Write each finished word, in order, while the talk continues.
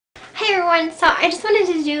everyone, so I just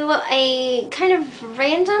wanted to do a kind of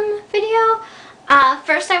random video.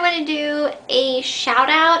 First I want to do a shout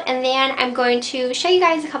out, and then I'm going to show you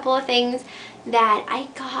guys a couple of things that I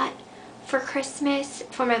got for Christmas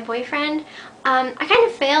for my boyfriend. I kind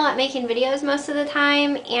of fail at making videos most of the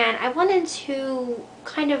time, and I wanted to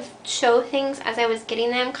kind of show things as I was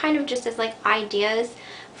getting them, kind of just as like ideas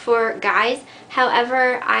for guys.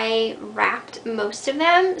 However, I wrapped most of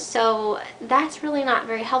them, so that's really not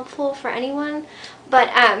very helpful for anyone. But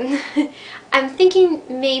I'm thinking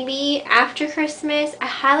maybe after Christmas, I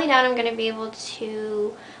highly doubt I'm going to be able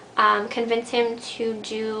to convince him to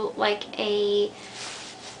do like a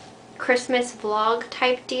Christmas vlog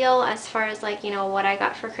type deal as far as like, you know, what I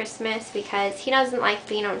got for Christmas, because he doesn't like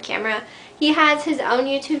being on camera. He has his own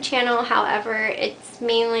YouTube channel, however, it's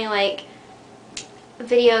mainly like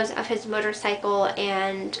videos of his motorcycle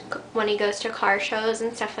and when he goes to car shows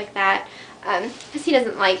and stuff like that, because he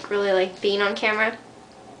doesn't really like being on camera.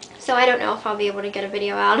 So I don't know if I'll be able to get a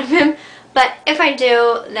video out of him, but if I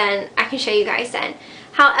do, then I can show you guys then.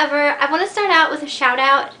 However, I want to start out with a shout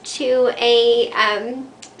out to a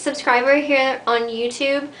subscriber here on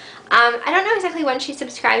YouTube. I don't know exactly when she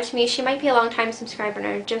subscribed to me. She might be a long time subscriber and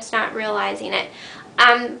I'm just not realizing it.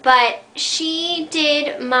 But she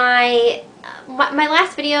did my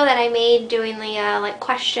last video that I made doing the like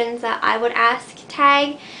questions that I would ask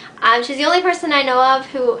tag. She's the only person I know of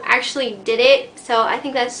who actually did it, so I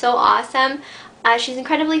think that's so awesome. She's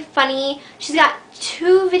incredibly funny. She's got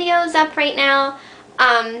 2 videos up right now,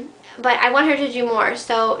 but I want her to do more.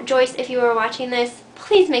 So Joyce, if you were watching this,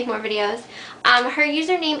 please make more videos. Her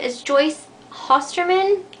username is Joyce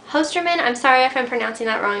Hosterman. I'm sorry if I'm pronouncing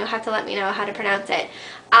that wrong. You'll have to let me know how to pronounce it.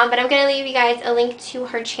 But I'm going to leave you guys a link to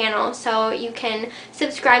her channel so you can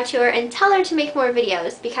subscribe to her and tell her to make more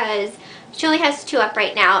videos, because she only has 2 up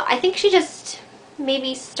right now. I think she just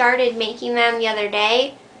maybe started making them the other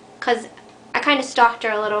day, because I kind of stalked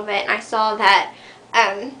her a little bit and I saw that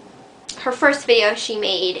her first video she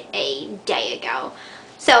made a day ago.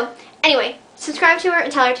 So anyway, subscribe to her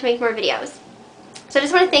and tell her to make more videos. So I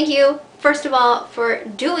just want to thank you, first of all, for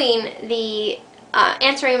doing the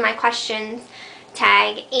answering my questions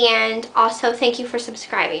tag, and also thank you for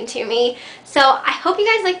subscribing to me. So I hope you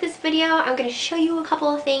guys like this video. I'm going to show you a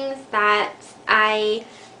couple of things that I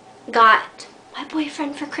got my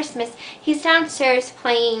boyfriend for Christmas. He's downstairs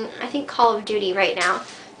playing, I think, Call of Duty right now.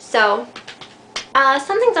 So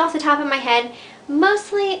some things off the top of my head.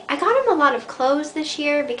 Mostly, I got him a lot of clothes this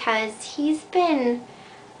year because he's been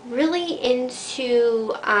really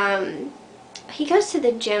into, he goes to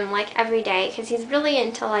the gym like every day because he's really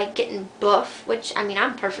into like getting buff, which I mean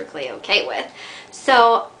I'm perfectly okay with.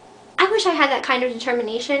 So I wish I had that kind of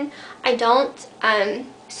determination. I don't.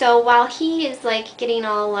 So while he is like getting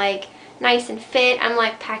all like nice and fit, I'm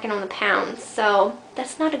like packing on the pounds. So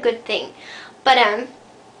that's not a good thing. But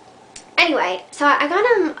anyway, so I got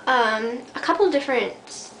him a couple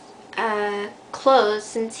different clothes,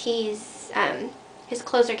 since he's his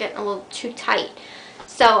clothes are getting a little too tight.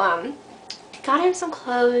 So got him some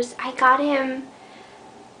clothes. I got him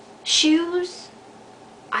shoes.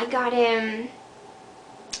 I got him,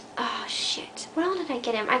 oh shit, what else did I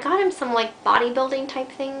get him? I got him some like bodybuilding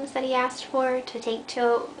type things that he asked for to take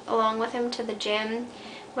to along with him to the gym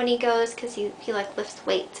when he goes, because he like lifts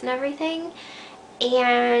weights and everything.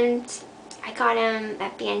 And I got him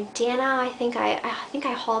that bandana. I think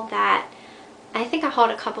I hauled that. I think I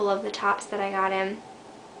hauled a couple of the tops that I got him.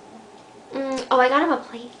 Oh, I got him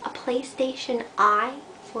a PlayStation Eye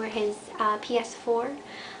for his PS4.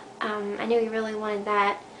 I knew he really wanted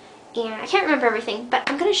that. And I can't remember everything, but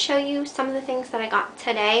I'm going to show you some of the things that I got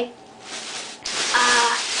today.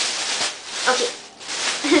 Okay.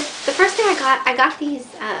 The first thing I got these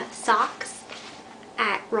socks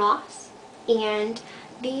at Ross. And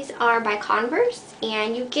these are by Converse.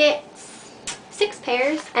 And you get 6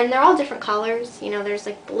 pairs, and they're all different colors. You know, there's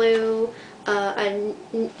like blue, a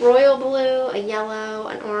royal blue, a yellow,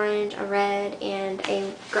 an orange, a red, and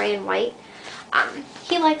a gray and white.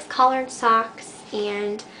 He likes collared socks,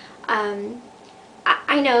 and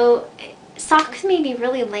I know socks may be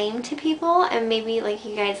really lame to people, and maybe like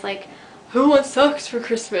you guys like, who wants socks for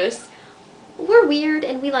Christmas? We're weird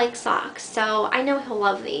and we like socks, so I know he'll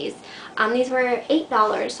love these. These were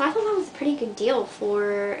 $8, so I thought that was a pretty good deal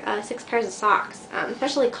for 6 pairs of socks.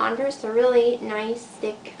 Especially Converse, they're really nice,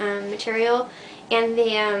 thick material, and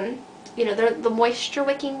they, you know, they're the moisture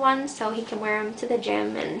wicking ones, so he can wear them to the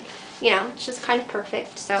gym, and you know, it's just kind of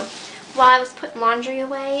perfect. So while I was putting laundry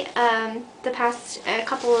away the past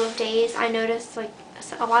couple of days, I noticed like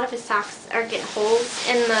a lot of his socks are getting holes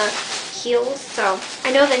in the heels, so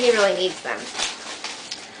I know that he really needs them.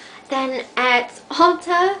 Then at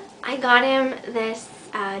Ulta, I got him this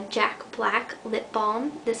Jack Black lip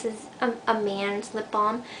balm. This is a man's lip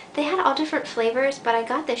balm. They had all different flavors, but I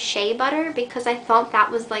got the shea butter because I thought that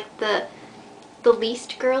was like the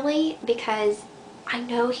least girly, because I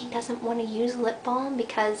know he doesn't want to use lip balm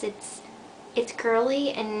because it's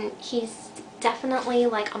girly, and he's definitely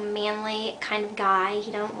like a manly kind of guy. He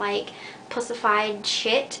don't like pussified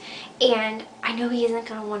shit, and I know he isn't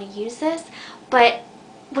gonna want to use this, but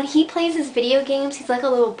when he plays his video games, he's like a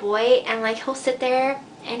little boy, and like he'll sit there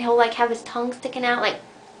and he'll like have his tongue sticking out like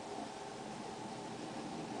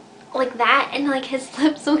that, and like his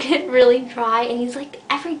lips will get really dry, and he's like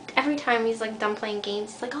every time he's like done playing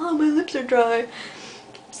games, he's like, oh, my lips are dry.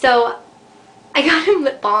 So I got him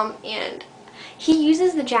lip balm, and he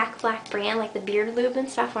uses the Jack Black brand, like the beard lube and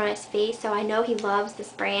stuff on his face, so I know he loves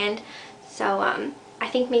this brand. So I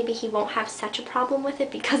think maybe he won't have such a problem with it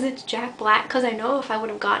because it's Jack Black, because I know if I would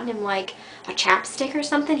have gotten him like a chapstick or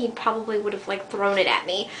something, he probably would have like thrown it at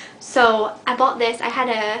me. So I bought this. I had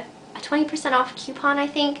a 20% off coupon, I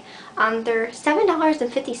think. They're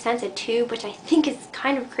 $7.50 a tube, which I think is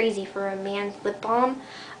kind of crazy for a man's lip balm.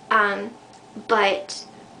 But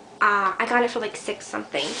I got it for like $6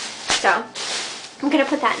 something. So I'm gonna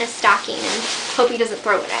put that in a stocking and hope he doesn't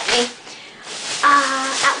throw it at me.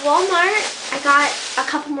 At Walmart, I got a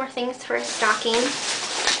couple more things for a stocking.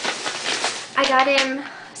 I got him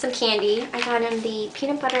some candy. I got him the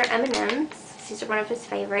peanut butter M&Ms. These are one of his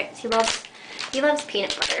favorites. He loves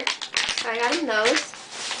peanut butter. So I got him those.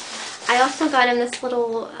 I also got him this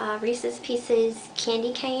little Reese's Pieces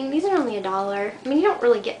candy cane. These are only $1. I mean, you don't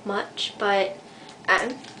really get much, but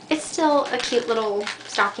it's still a cute little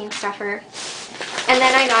stocking stuffer. And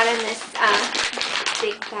then I got him this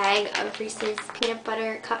big bag of Reese's peanut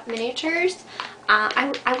butter cup miniatures.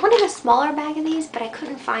 I wanted a smaller bag of these, but I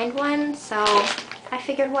couldn't find one, so I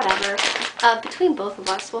figured whatever. Between both of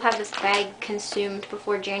us, we'll have this bag consumed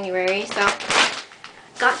before January, so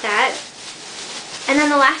got that. And then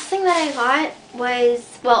the last thing that I got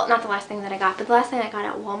was, well, not the last thing that I got, but the last thing I got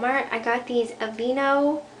at Walmart, I got these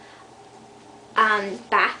Aveeno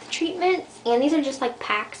bath treatments, and these are just like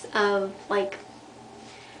packs of like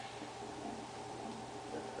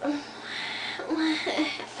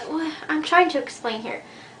I'm trying to explain here.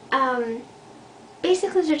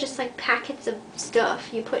 Basically they're just like packets of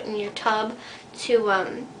stuff you put in your tub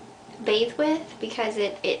to bathe with, because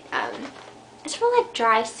it's for like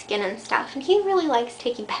dry skin and stuff, and he really likes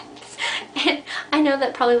taking baths. And I know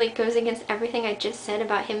that probably like goes against everything I just said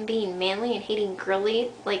about him being manly and hating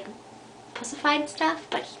girly like pussified stuff,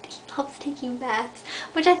 but he loves taking baths,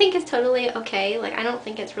 which I think is totally okay. Like, I don't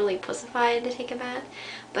think it's really pussified to take a bath,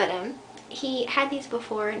 but he had these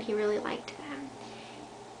before and he really liked them.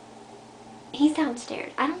 He's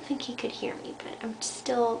downstairs. I don't think he could hear me, but I'm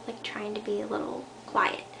still like trying to be a little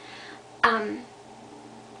quiet.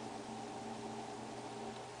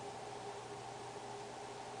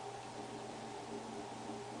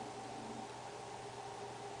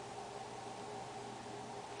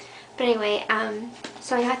 But anyway,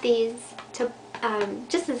 so I got these to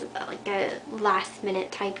just as like a last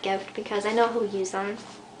minute type gift, because I know he'll use them.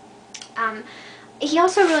 He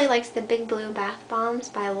also really likes the Big Blue Bath Bombs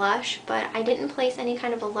by Lush, but I didn't place any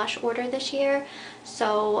kind of a Lush order this year,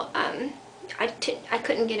 so I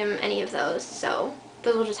couldn't get him any of those, so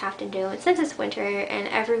but we'll just have to do it. Since it's winter and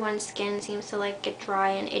everyone's skin seems to like get dry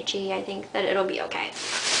and itchy, I think that it'll be okay.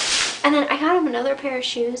 And then I got him another pair of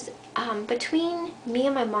shoes. Between me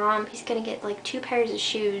and my mom, he's gonna get like 2 pairs of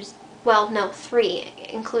shoes. Well, no, 3,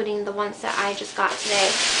 including the ones that I just got today.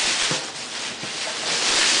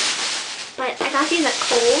 But I got these at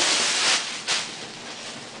Kohl's,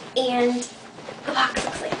 and the box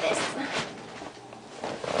looks like this.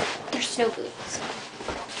 They're snow boots.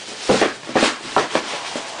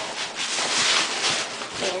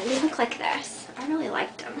 And they look like this. I really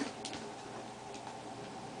liked them.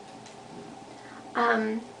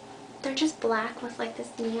 They're just black with like this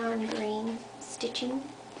neon green stitching.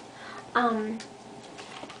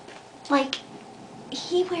 Like,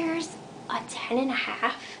 he wears a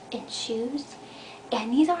 10.5 in shoes,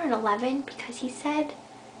 and these are an 11 because he said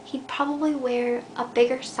he'd probably wear a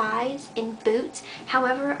bigger size in boots.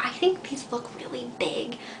 However, I think these look really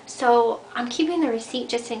big, so I'm keeping the receipt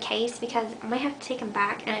just in case, because I might have to take them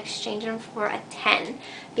back and exchange them for a 10,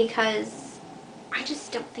 because I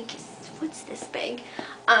just don't think his foot's this big.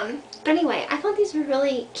 But anyway, I thought these were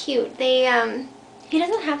really cute. They he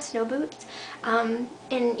doesn't have snow boots, and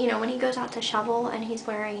you know, when he goes out to shovel and he's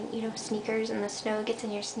wearing, you know, sneakers, and the snow gets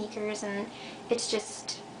in your sneakers, and it's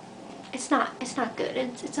just, it's not good.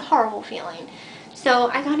 It's a horrible feeling. So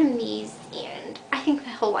I got him these, and I think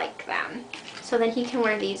that he'll like them. So then he can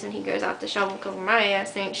wear these when he goes out to shovel, because my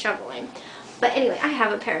ass ain't shoveling. But anyway, I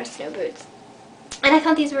have a pair of snow boots. And I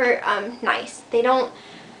thought these were nice. They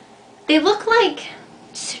look like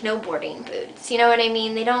snowboarding boots. You know what I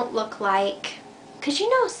mean? They don't look like, because you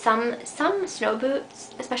know some snow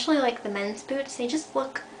boots, especially like the men's boots, they just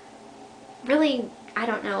look really, I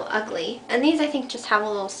don't know, ugly. And these I think just have a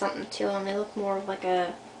little something to them. They look more like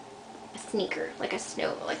a sneaker, like a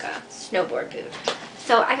snowboard boot.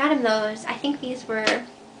 So I got him those. I think these were,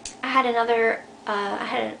 I had another, I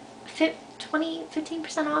had a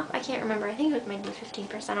 15% off. I can't remember. I think it was maybe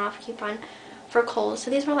 15% off coupon for Kohl's.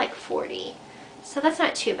 So these were like 40. So that's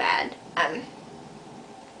not too bad.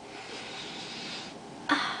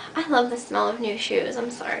 I love the smell of new shoes.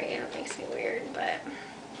 I'm sorry, it makes me weird, but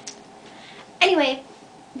anyway,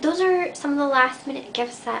 those are some of the last minute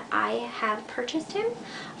gifts that I have purchased him.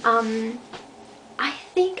 I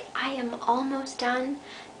think I am almost done.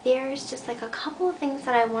 There's just like a couple of things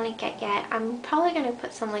that I want to get yet. I'm probably going to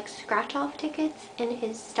put some like scratch off tickets in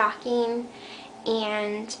his stocking,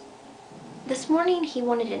 and this morning he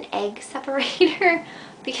wanted an egg separator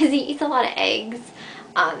because he eats a lot of eggs,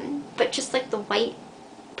 but just like the white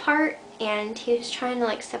part, and he was trying to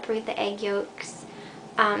like separate the egg yolks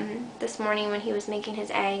this morning when he was making his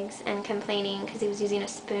eggs and complaining because he was using a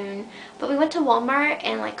spoon. But we went to Walmart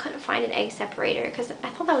and like couldn't find an egg separator, because I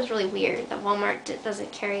thought that was really weird that Walmart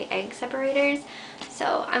doesn't carry egg separators.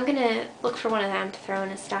 So I'm gonna look for one of them to throw in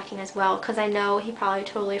his stocking as well, because I know he probably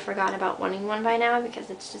totally forgot about wanting one by now, because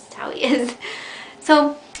it's just how he is.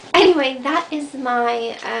 So anyway, that is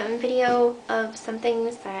my video of some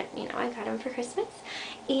things that, you know, I got him for Christmas.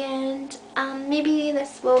 And maybe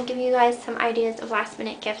this will give you guys some ideas of last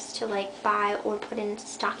minute gifts to like buy or put in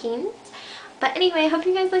stockings. But anyway, I hope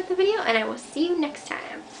you guys liked the video, and I will see you next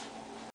time.